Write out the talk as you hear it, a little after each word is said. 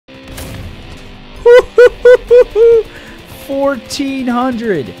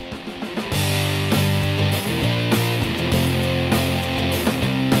1,400.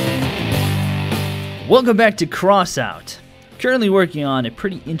 Welcome back to Crossout. Currently working on a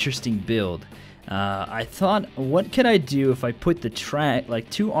pretty interesting build. I thought, what could I do if I put the track, like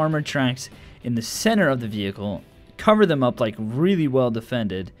 2 armored tracks in the center of the vehicle, cover them up like really well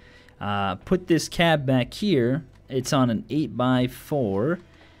defended, put this cab back here. It's on an 8x4.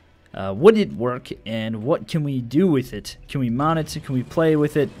 Would it work, and what can we do with it? Can we mount it? Can we play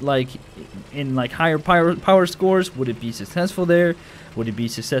with it like in like higher power scores? Would it be successful there? Would it be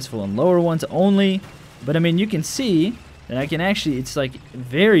successful in lower ones only? But I mean, you can see that I can actually, it's like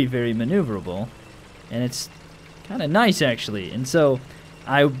very, very maneuverable, and it's kind of nice actually. And so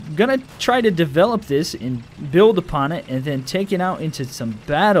I'm gonna try to develop this and build upon it, and then take it out into some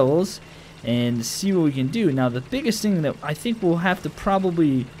battles and see what we can do. Now, the biggest thing that I think we'll have to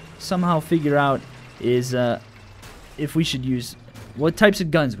probably somehow figure out is if we should use, what types of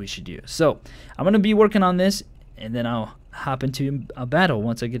guns we should use. So I'm gonna be working on this, and then I'll hop into a battle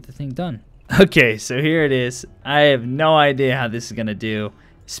once I get the thing done. Okay, so here it is. I have no idea how this is gonna do,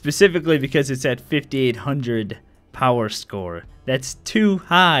 specifically because it's at 5,800 power score. That's too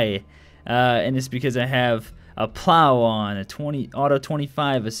high, and it's because I have a plow on, a 20 auto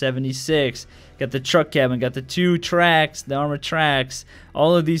 25, a 76, got the truck cabin, got the 2 tracks, the armored tracks,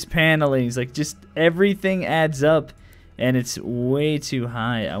 all of these panelings, like just everything adds up, and it's way too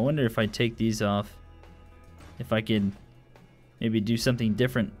high. I wonder if I take these off, if I could maybe do something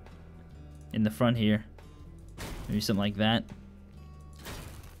different in the front here, maybe something like that.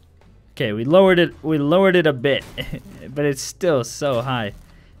 Okay, we lowered it a bit, but it's still so high.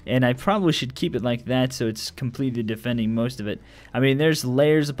 And I probably should keep it like that so it's completely defending most of it. I mean, there's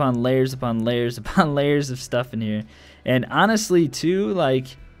layers upon layers upon layers upon layers of stuff in here. And honestly, too, like,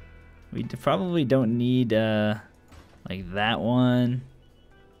 we probably don't need, like that one.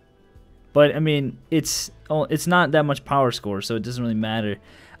 But, I mean, it's not that much power score, so it doesn't really matter.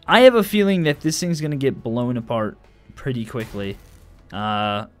 I have a feeling that this thing's going to get blown apart pretty quickly.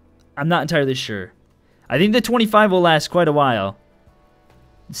 I'm not entirely sure. I think the 25 will last quite a while.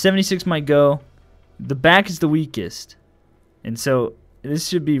 76 might go. The back is the weakest, and so this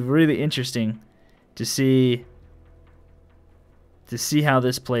should be really interesting to see how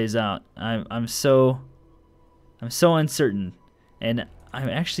this plays out. I'm so uncertain, and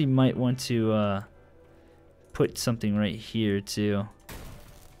I actually might want to put something right here too,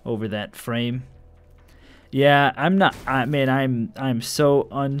 over that frame. Yeah, I'm not. I'm so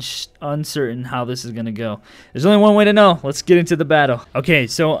uncertain how this is gonna go. There's only one way to know. Let's get into the battle. Okay,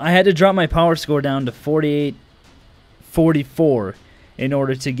 so I had to drop my power score down to 4844 in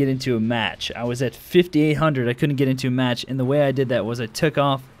order to get into a match. I was at 5,800. I couldn't get into a match, and the way I did that was I took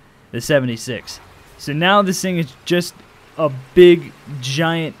off the 76. So now this thing is just a big,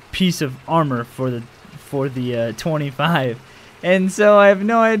 giant piece of armor for the 25. And so I have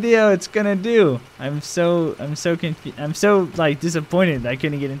no idea what it's gonna do. I'm so confused. I'm so like disappointed that I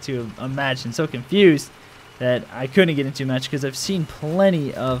couldn't get into a match, and so confused that I couldn't get into a match because I've seen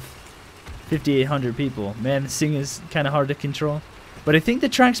plenty of 5,800 people. Man, this thing is kind of hard to control. But I think the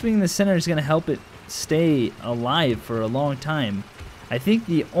tracks being in the center is gonna help it stay alive for a long time. I think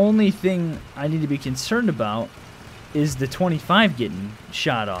the only thing I need to be concerned about is the 25 getting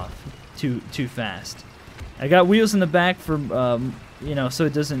shot off too fast. I got wheels in the back for, you know, so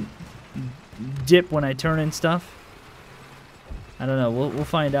it doesn't dip when I turn and stuff. I don't know. We'll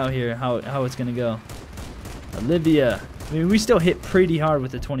find out here how it's gonna go. Olivia. I mean, we still hit pretty hard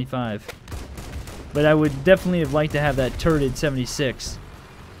with the 25, but I would definitely have liked to have that turreted 76.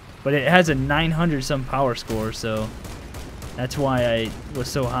 But it has a 900 some power score, so that's why I was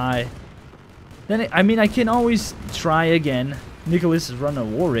so high. Then I mean, I can always try again. Nicholas is running a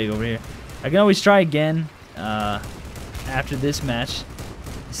war rig over here. I can always try again. After this match,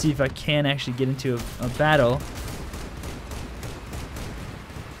 see if I can actually get into a battle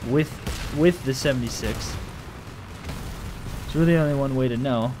with the 76. It's really only one way to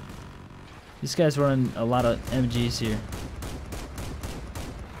know. This guy's running a lot of MGs here.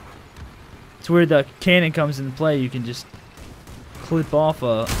 It's where the cannon comes into play. You can just clip off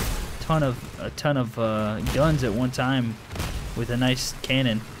a ton of guns at one time with a nice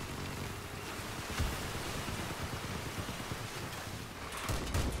cannon.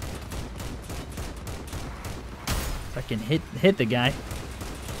 I can hit the guy.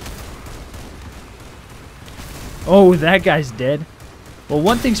 Oh, that guy's dead. Well,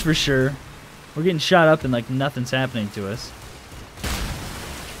 one thing's for sure. We're getting shot up and like nothing's happening to us.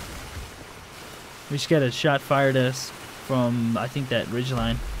 We just got a shot fired at us from, I think, that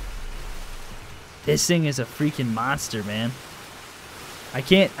ridgeline. This thing is a freaking monster, man. I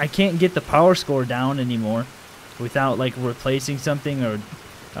can't get the power score down anymore without like replacing something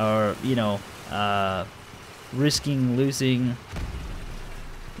or you know, risking losing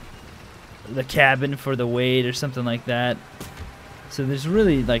the cabin for the weight or something like that. So there's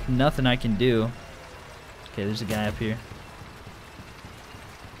really like nothing I can do. Okay, there's a guy up here.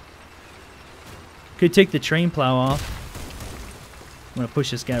 Could take the train plow off. I'm gonna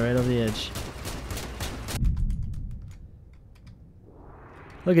push this guy right over the edge.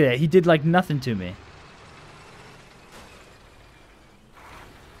 Look at that, he did like nothing to me.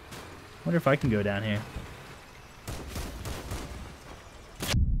 Wonder if I can go down here.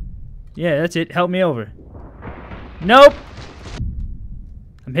 Yeah, that's it. Help me over. Nope.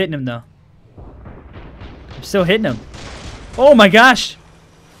 I'm hitting him though. I'm still hitting him. Oh my gosh.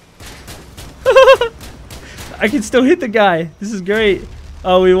 I can still hit the guy. This is great.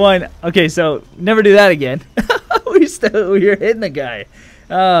 Oh, we won. Okay, so never do that again. We're hitting the guy.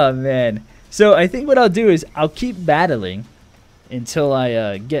 Oh man. So I think what I'll do is I'll keep battling until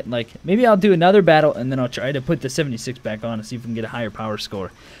I get like, maybe I'll do another battle and then I'll try to put the 76 back on and see if we can get a higher power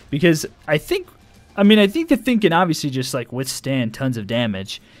score. Because I think the thing can obviously just like withstand tons of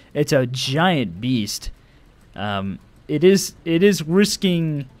damage. It's a giant beast. It is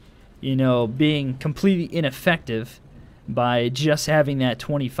risking, you know, being completely ineffective by just having that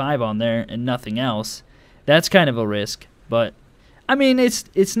 25 on there and nothing else. That's kind of a risk, but I mean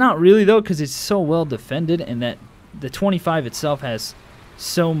it's not really though, because it's so well defended, and that the 25 itself has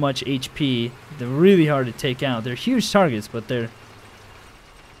so much HP. They're really hard to take out. They're huge targets, but they're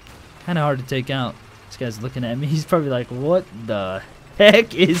kind of hard to take out. This guy's looking at me. He's probably like, what the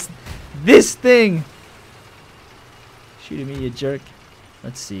heck is this thing? Shooting me, you jerk.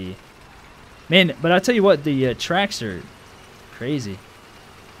 Let's see. Man, but I'll tell you what, the tracks are crazy.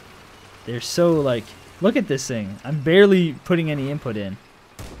 They're so like, look at this thing. I'm barely putting any input in.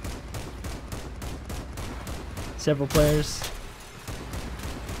 Several players.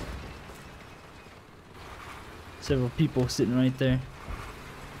 Several people sitting right there.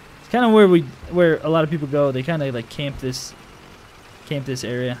 It's kind of where a lot of people go. They kind of like camp this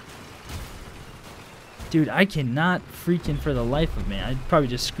area. Dude, I cannot freaking for the life of me. I'd probably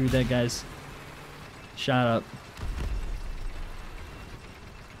just screw that guy's shot up.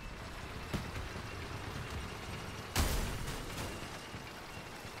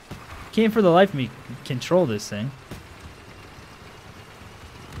 Can't for the life of me control this thing.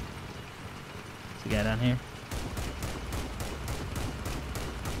 There's a guy down here.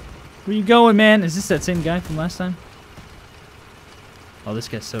 Where you going, man? Is this that same guy from last time? Oh, this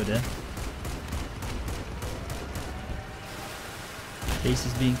guy's so dead. Base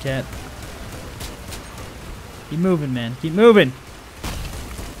is being kept. Keep moving, man. Keep moving.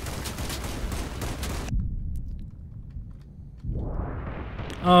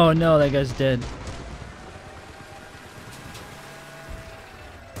 Oh no, that guy's dead.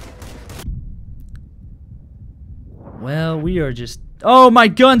 Well, we are just... Oh, my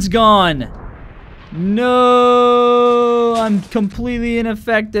gun's gone! No! I'm completely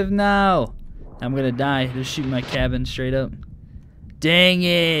ineffective now. I'm gonna die. They're shooting my cabin straight up. Dang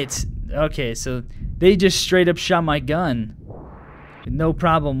it! Okay, so they just straight up shot my gun. No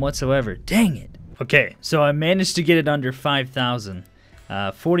problem whatsoever. Dang it. Okay, so I managed to get it under 5,000.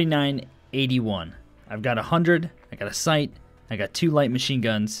 4981. I've got 100. I got a sight. I got 2 light machine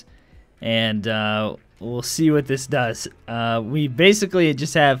guns, and we'll see what this does. We basically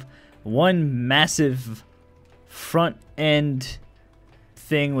just have one massive front end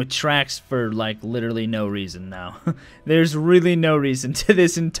thing with tracks for like literally no reason now. There's really no reason to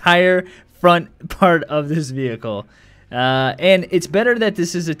this entire front part of this vehicle, and it's better that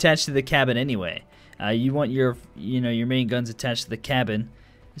this is attached to the cabin anyway. You want your main guns attached to the cabin,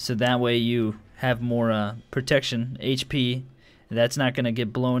 so that way you have more protection, HP. That's not going to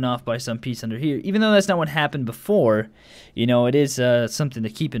get blown off by some piece under here. Even though that's not what happened before, you know, it is something to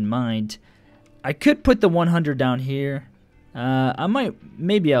keep in mind. I could put the 100 down here.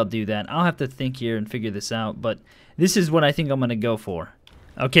 Maybe I'll do that. I'll have to think here and figure this out, but this is what I think I'm going to go for.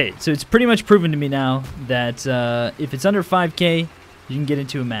 Okay, so it's pretty much proven to me now that if it's under 5K, you can get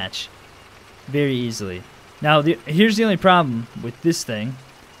into a match very easily. Now, here's the only problem with this thing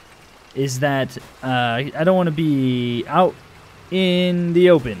is that I don't want to be out in the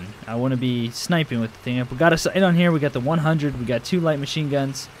open. I want to be sniping with the thing. We got a sight on here. We got the 100. We got 2 light machine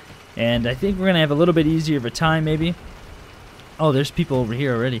guns, and I think we're gonna have a little bit easier of a time, maybe. Oh, there's people over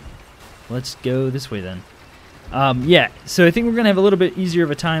here already. Let's go this way then. Yeah, so I think we're gonna have a little bit easier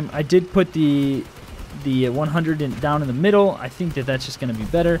of a time. I did put the the 100 down in the middle. I think that that's just going to be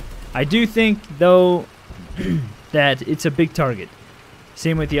better. I do think, though, that it's a big target.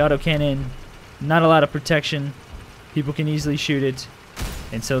 Same with the autocannon. Not a lot of protection. People can easily shoot it.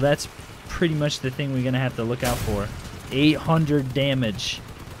 And so that's pretty much the thing we're going to have to look out for. 800 damage.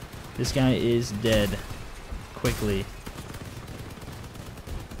 This guy is dead quickly.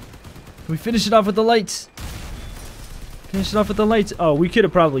 Can we finish it off with the lights? Finish it off with the lights. Oh, we could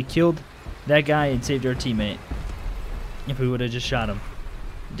have probably killed that guy and saved our teammate if we would have just shot him.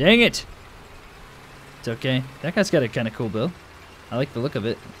 Dang it. It's okay. That guy's got a kind of cool build. I like the look of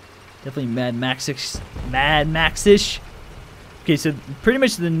it. Definitely Mad Max-ish. Mad Max-ish. Okay, so pretty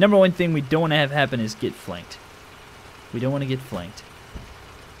much the number one thing we don't want to have happen is get flanked. We don't want to get flanked.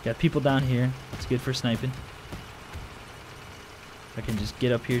 Got people down here. It's good for sniping. I can just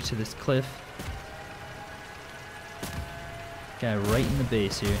get up here to this cliff. Guy right in the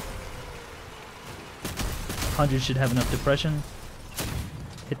base here. 100 should have enough depression.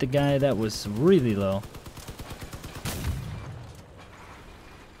 Hit the guy that was really low.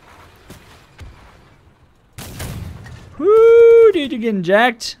 Woo, dude, you're getting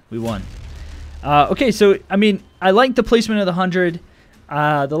jacked. We won. Okay, so, I mean, I like the placement of the 100.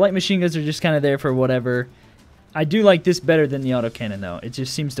 The light machine guns are just kind of there for whatever. I do like this better than the autocannon, though. It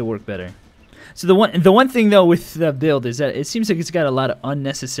just seems to work better. So the one thing, though, with the build is that it seems like it's got a lot of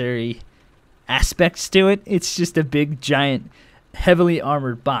unnecessary aspects to it. It's just a big, giant, heavily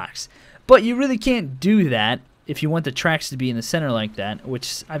armored box. But you really can't do that if you want the tracks to be in the center like that,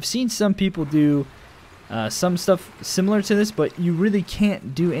 which I've seen some people do some stuff similar to this, but you really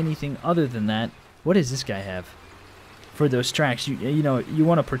can't do anything other than that. What does this guy have for those tracks? You know, you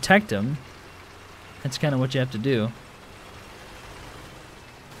want to protect them. That's kind of what you have to do.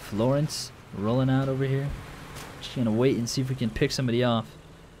 Florence rolling out over here. Just gonna wait and see if we can pick somebody off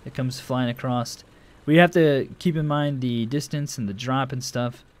that comes flying across. We have to keep in mind the distance and the drop and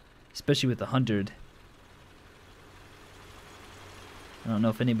stuff, especially with the 100. I don't know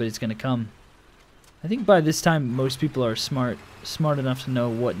if anybody's gonna come. I think by this time most people are smart enough to know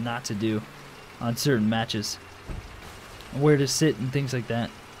what not to do on certain matches, where to sit and things like that.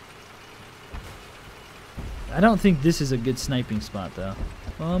 I don't think this is a good sniping spot, though.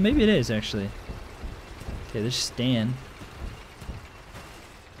 Well, maybe it is, actually. Okay, there's Stan.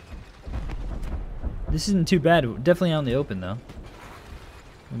 This isn't too bad. We're definitely out in the open, though.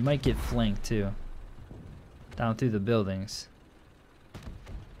 We might get flanked, too. Down through the buildings.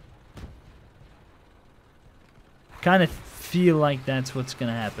 Kind of feel like that's what's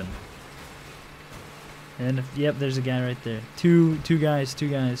going to happen. And, yep, there's a guy right there. Two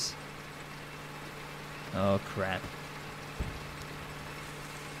guys. Oh, crap.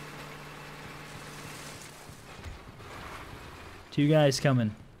 Two guys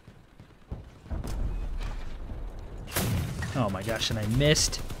coming. Oh my gosh, and I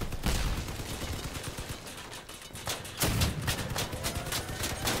missed.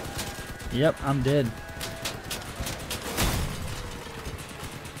 Yep, I'm dead.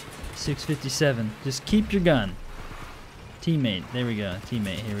 657. Just keep your gun. Teammate. There we go.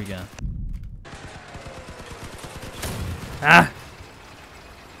 Teammate. Here we go. Ah!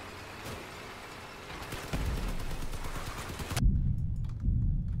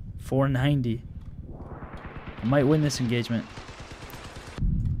 $490. I might win this engagement.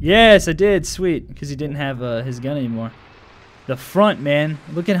 Yes, I did. Sweet. Because he didn't have his gun anymore. The front, man.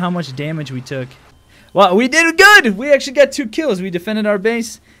 Look at how much damage we took. Well, we did good! We actually got 2 kills. We defended our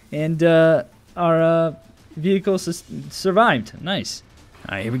base, and our vehicle survived. Nice.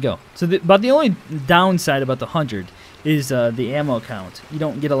 Alright, here we go. So about the only downside about the 100 is the ammo count. You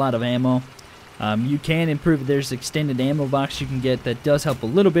don't get a lot of ammo. You can improve. There's extended ammo box you can get that does help a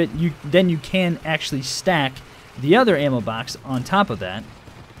little bit. Then you can actually stack the other ammo box on top of that,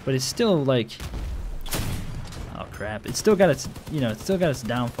 but it's still like, oh crap! It's still got its, it's still got its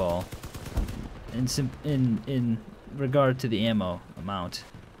downfall in regard to the ammo amount.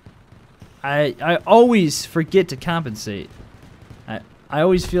 I always forget to compensate. I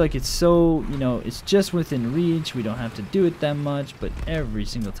always feel like it's so, it's just within reach. We don't have to do it that much, but every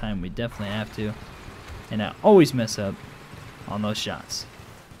single time we definitely have to. And I always mess up on those shots.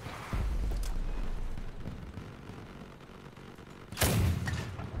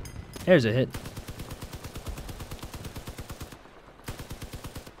 There's a hit.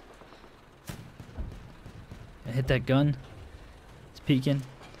 I hit that gun. It's peeking.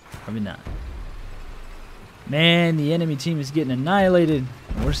 Probably not. Man, the enemy team is getting annihilated.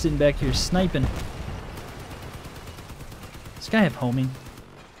 We're sitting back here sniping. Does this guy have homing?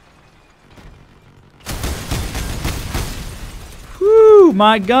 Whew,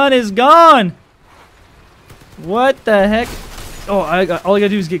 my gun is gone. What the heck? Oh, all I gotta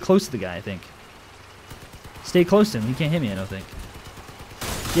do is get close to the guy, I think. Stay close to him. He can't hit me, I don't think.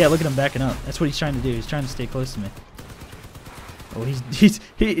 Yeah, look at him backing up. That's what he's trying to do. He's trying to stay close to me. Oh, he's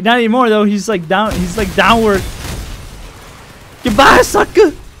not anymore though. He's like down. He's like downward. Goodbye,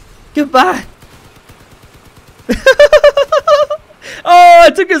 sucker. Goodbye. Oh,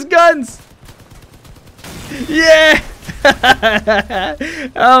 I took his guns. Yeah.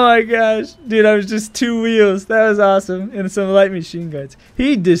 Oh my gosh, dude! I was just 2 wheels. That was awesome, and some light machine guns.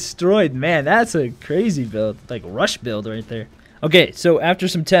 He destroyed. Man, that's a crazy build, like rush build right there. Okay, so after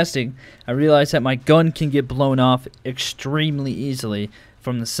some testing, I realized that my gun can get blown off extremely easily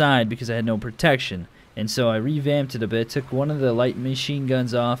from the side because I had no protection. And so I revamped it a bit, took one of the light machine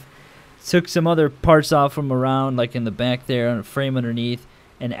guns off, took some other parts off from around, like in the back there on a frame underneath,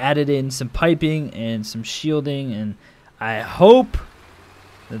 and added in some piping and some shielding, and I hope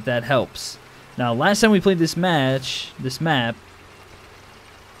that that helps. Now, last time we played this map,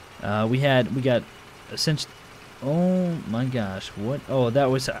 we got essentially. Oh my gosh, what? Oh, that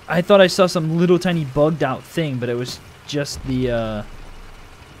was. I thought I saw some little tiny bugged out thing, but it was just the.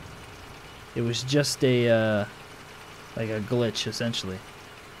 It was just a like a glitch essentially.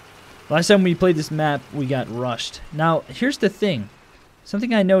 Last time we played this map, we got rushed. Now, here's the thing.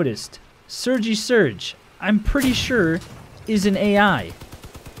 Something I noticed. Surgy Surge, I'm pretty sure, is an AI.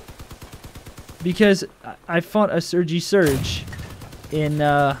 Because I fought a Surgy Surge in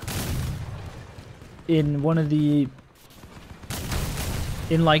one of the...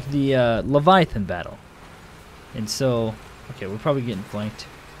 in like the Leviathan battle. And so... Okay, we're probably getting flanked.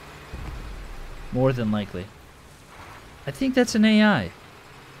 More than likely. I think that's an AI.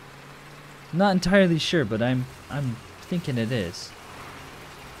 I'm not entirely sure, but I'm thinking it is.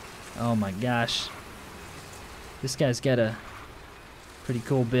 Oh my gosh. This guy's got a pretty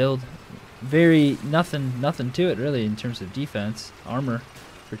cool build. Very nothing to it really in terms of defense, armor,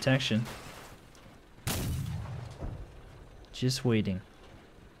 protection. Just waiting.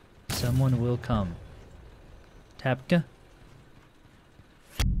 Someone will come. Tapka.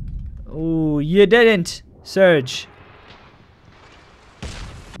 Oh, you didn't, Surge.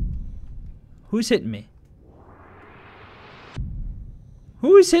 Who's hitting me?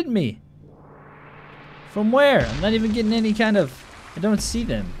 Who is hitting me? From where? I'm not even getting any kind of... I don't see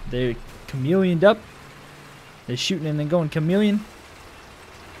them. They're chameleoned up. They're shooting and then going chameleon.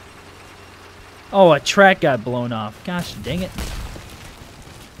 Oh, a track got blown off. Gosh dang it.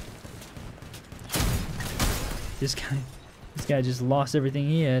 This guy just lost everything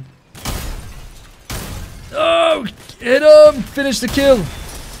he had. Oh, hit him! Finish the kill.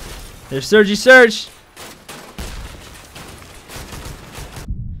 There's Surgy Surge.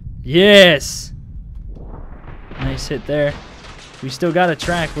 Yes. Nice hit there. We still got a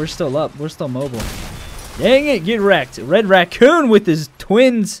track. We're still up. We're still mobile. Dang it, get wrecked. Red Raccoon with his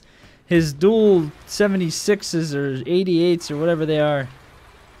twins. His dual 76s or 88s or whatever they are.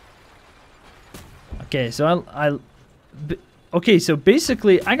 Okay, so okay, so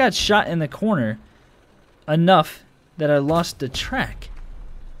basically I got shot in the corner enough that I lost the track.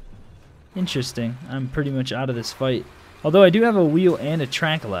 Interesting. I'm pretty much out of this fight. Although I do have a wheel and a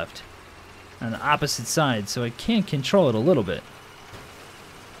track left on the opposite side, so I can control it a little bit.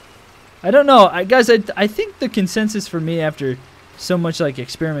 I don't know, guys. I think the consensus for me after so much like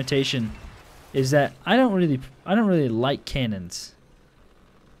experimentation is that I don't really like cannons.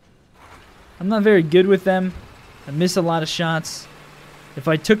 I'm not very good with them. I miss a lot of shots. If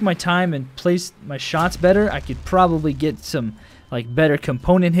I took my time and placed my shots better, I could probably get some like better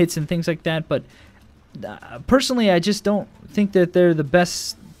component hits and things like that, but personally I just don't think that they're the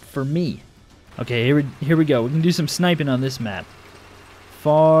best for me. Okay, here we go. We can do some sniping on this map.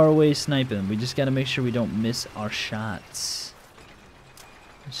 Far away sniping. We just got to make sure we don't miss our shots.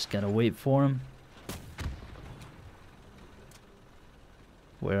 Just got to wait for them.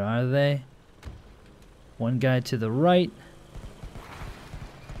 Where are they? One guy to the right.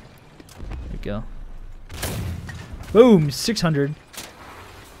 There we go. Boom, 600.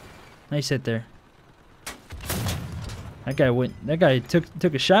 Nice hit there. That guy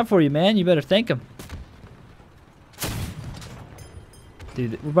took a shot for you, man. You better thank him.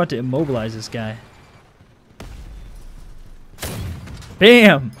 Dude, we're about to immobilize this guy.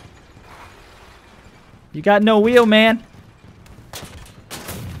 Bam! You got no wheel, man.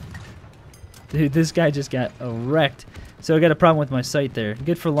 Dude, this guy just got wrecked. So I got a problem with my sight there.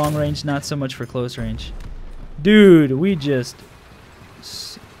 Good for long range, not so much for close range. Dude, we just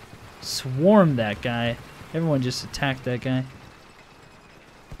swarmed that guy. Everyone just attacked that guy.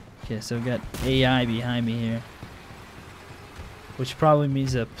 Okay, so we got AI behind me here. Which probably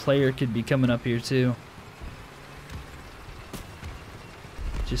means a player could be coming up here too.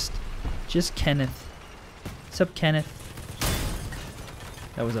 Just Kenneth. What's up, Kenneth?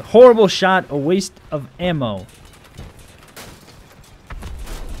 That was a horrible shot, a waste of ammo.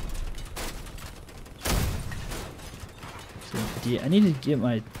 So, yeah, I need to get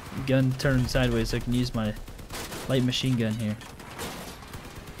my gun turned sideways so I can use my light machine gun here.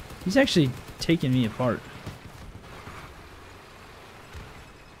 He's actually taking me apart.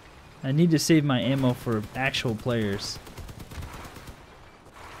 I need to save my ammo for actual players.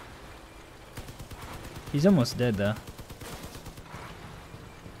 He's almost dead though.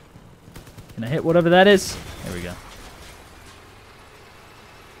 Can I hit whatever that is? There we go.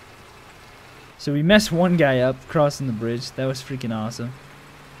 So we messed one guy up crossing the bridge. That was freaking awesome.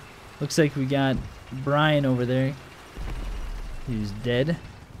 Looks like we got Brian over there. He's dead.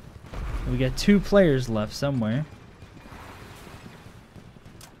 We got 2 players left somewhere.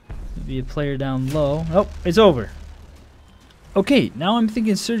 Maybe a player down low. Oh, it's over. Okay, now I'm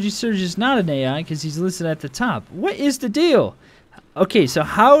thinking Surge is not an AI because he's listed at the top. What is the deal? Okay, so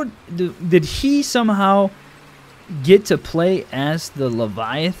how did he somehow get to play as the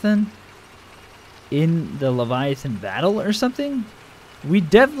Leviathan in the Leviathan battle or something? We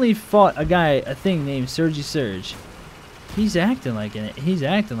definitely fought a thing named Surge. He's acting like an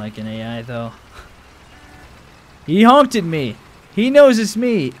AI though. He honked at me. He knows it's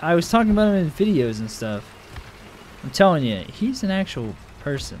me. I was talking about him in videos and stuff. I'm telling you, he's an actual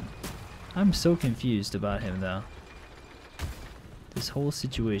person. I'm so confused about him though. This whole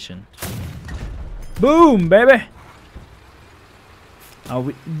situation. Boom, baby.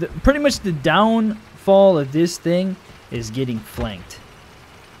 Pretty much the downfall of this thing is getting flanked.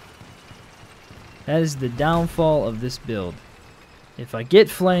 That is the downfall of this build. If I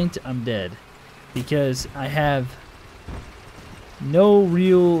get flanked, I'm dead. Because I have no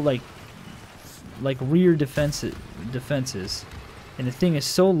real like rear defenses. And the thing is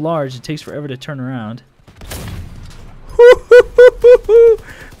so large it takes forever to turn around.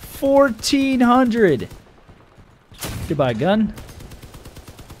 1400. Goodbye, gun.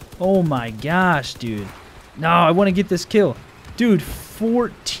 Oh my gosh, dude. No, I want to get this kill. Dude,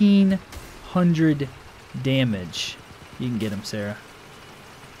 1400 damage. You can get him, Sarah.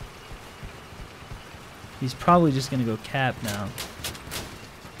 He's probably just going to go cap now.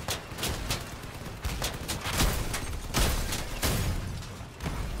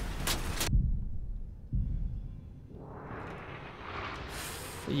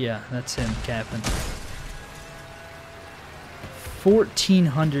 Yeah, that's him capping.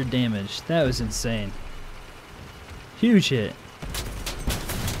 1400 damage. That was insane. Huge hit.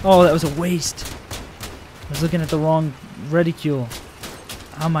 Oh, that was a waste. I was looking at the wrong reticule.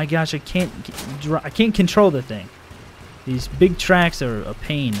 Oh my gosh, I can't control the thing. These big tracks are a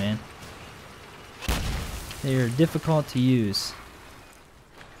pain, man. They are difficult to use.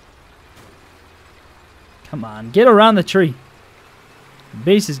 Come on, get around the tree. The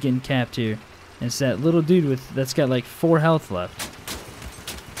base is getting capped here. And it's that little dude that's got like 4 health left.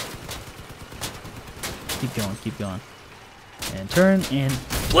 Keep going, keep going. And turn and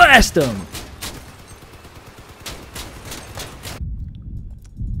blast him!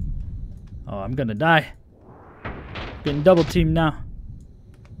 Oh, I'm gonna die. Getting double teamed now.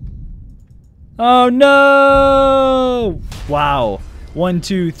 Oh no! Wow. 1,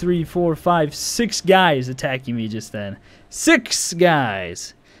 2, 3, 4, 5, 6 guys attacking me just then. 6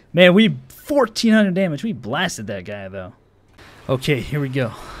 guys. Man, 1400 damage. We blasted that guy though. Okay, here we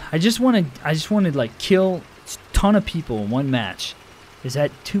go. I just wanted like kill a ton of people in one match. Is that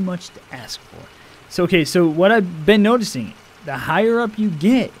too much to ask for? So okay, so what I've been noticing, the higher up you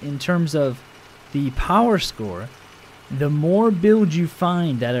get in terms of the power score, the more builds you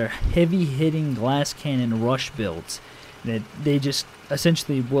find that are heavy hitting glass cannon rush builds. That they just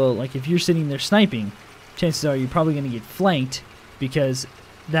essentially will, like if you're sitting there sniping, chances are you're probably going to get flanked because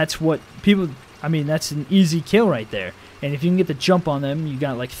that's what people, I mean, that's an easy kill right there. And if you can get the jump on them, you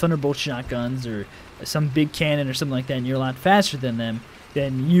got like Thunderbolt shotguns or some big cannon or something like that, and you're a lot faster than them,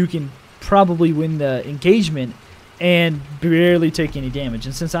 then you can probably win the engagement and barely take any damage.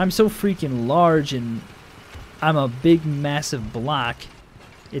 And since I'm so freaking large and I'm a big, massive block,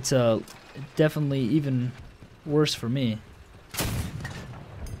 it's definitely even worse for me.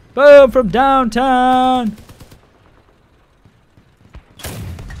 Boom from downtown.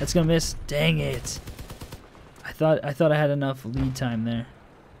 That's gonna miss. Dang it! I thought I had enough lead time there.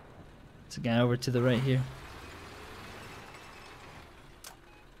 There's a guy over to the right here.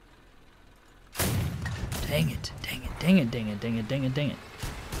 Dang it! Dang it! Dang it! Dang it! Dang it! Dang it! Dang it!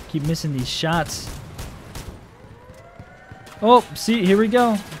 Keep missing these shots. Oh, see, here we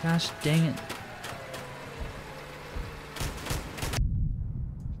go. Gosh, dang it.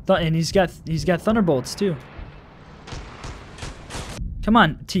 And he's got thunderbolts too. Come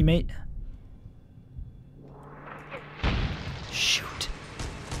on, teammate. Shoot.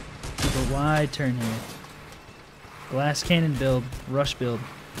 Keep a wide turn here. Glass cannon build, rush build.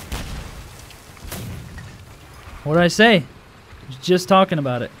 What did I say? I was just talking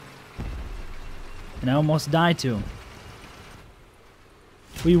about it. And I almost died to him.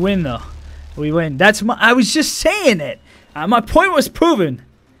 We win though. We win. I was just saying it. My point was proven.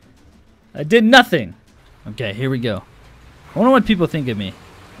 I did nothing. Okay, here we go. I wonder what people think of me.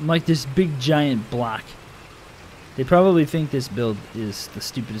 I'm like this big giant block. They probably think this build is the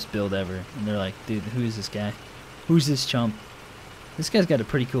stupidest build ever. And they're like, dude, who is this guy? Who's this chump? This guy's got a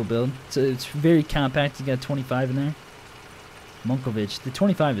pretty cool build. It's very compact. He's got 25 in there. Monkovic. The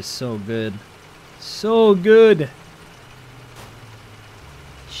 25 is so good. So good.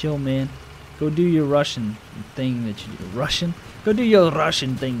 Chill, man. Go do your Russian thing that you do. Russian? Go do your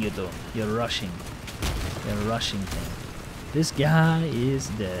Russian thing you do. Your rushing. Your rushing thing. This guy is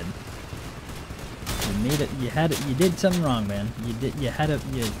dead. You made it. You did something wrong, man. You had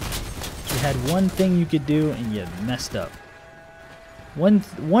one thing you could do and you messed up. You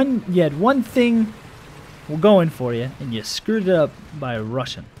had one thing going for you and you screwed it up by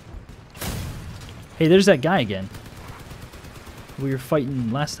rushing. Hey, there's that guy again. We were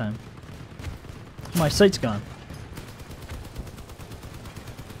fighting last time. My sight's gone.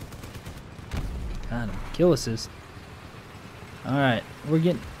 Got him. Kill assist. Alright, we're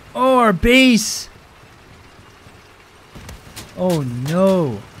getting... Oh, our base! Oh,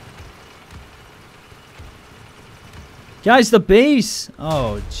 no. Guys, the base!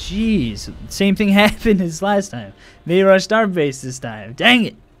 Oh, jeez. Same thing happened as last time. They rushed our base this time. Dang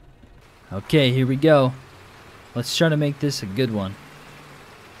it! Okay, here we go. Let's try to make this a good one.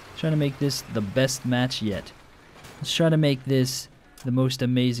 Try to make this the best match yet. Let's try to make this the most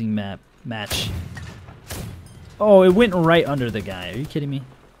amazing match. Oh, it went right under the guy. Are you kidding me?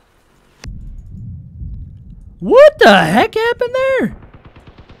 What the heck happened there?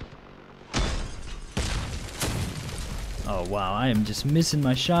 Oh, wow. I am just missing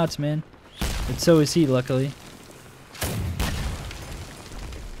my shots, man. But so is he, luckily.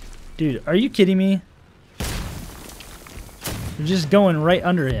 Dude, are you kidding me? We're just going right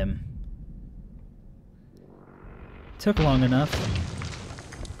under him. Took long enough.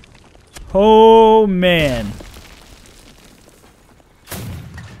 Oh, man.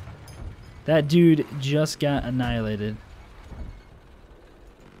 That dude just got annihilated.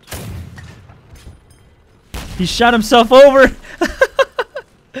 He shot himself over.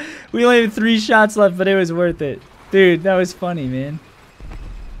 We only have 3 shots left, but it was worth it. Dude, that was funny, man.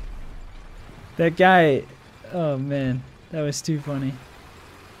 That guy, oh man, that was too funny.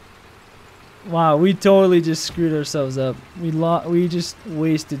 Wow, we totally just screwed ourselves up. We just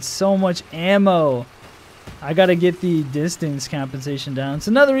wasted so much ammo. I gotta get the distance compensation down. It's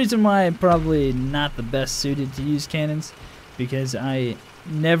another reason why I'm probably not the best suited to use cannons, because I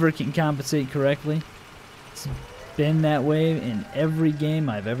never can compensate correctly. It's been that way in every game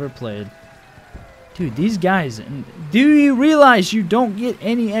I've ever played. Dude, these guys, do you realize you don't get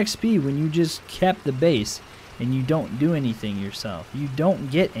any XP when you just kept the base and you don't do anything yourself? You don't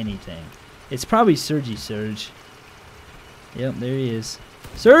get anything. It's probably Surge. Yep, there he is.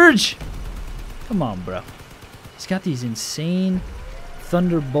 Surge! Come on, bro. He's got these insane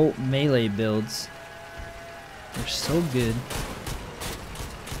Thunderbolt melee builds. They're so good.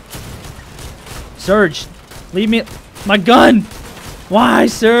 Surge! Leave me... My gun! Why,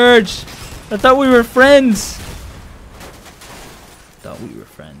 Surge? I thought we were friends.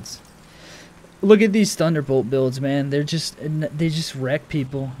 Look at these Thunderbolt builds, man. They just wreck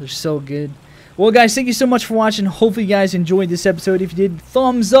people. They're so good. Well, guys, thank you so much for watching. Hopefully, you guys enjoyed this episode. If you did,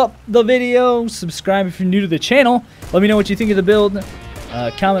 thumbs up the video. Subscribe if you're new to the channel. Let me know what you think of the build.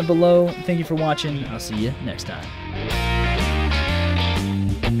 Comment below. Thank you for watching. I'll see you next time.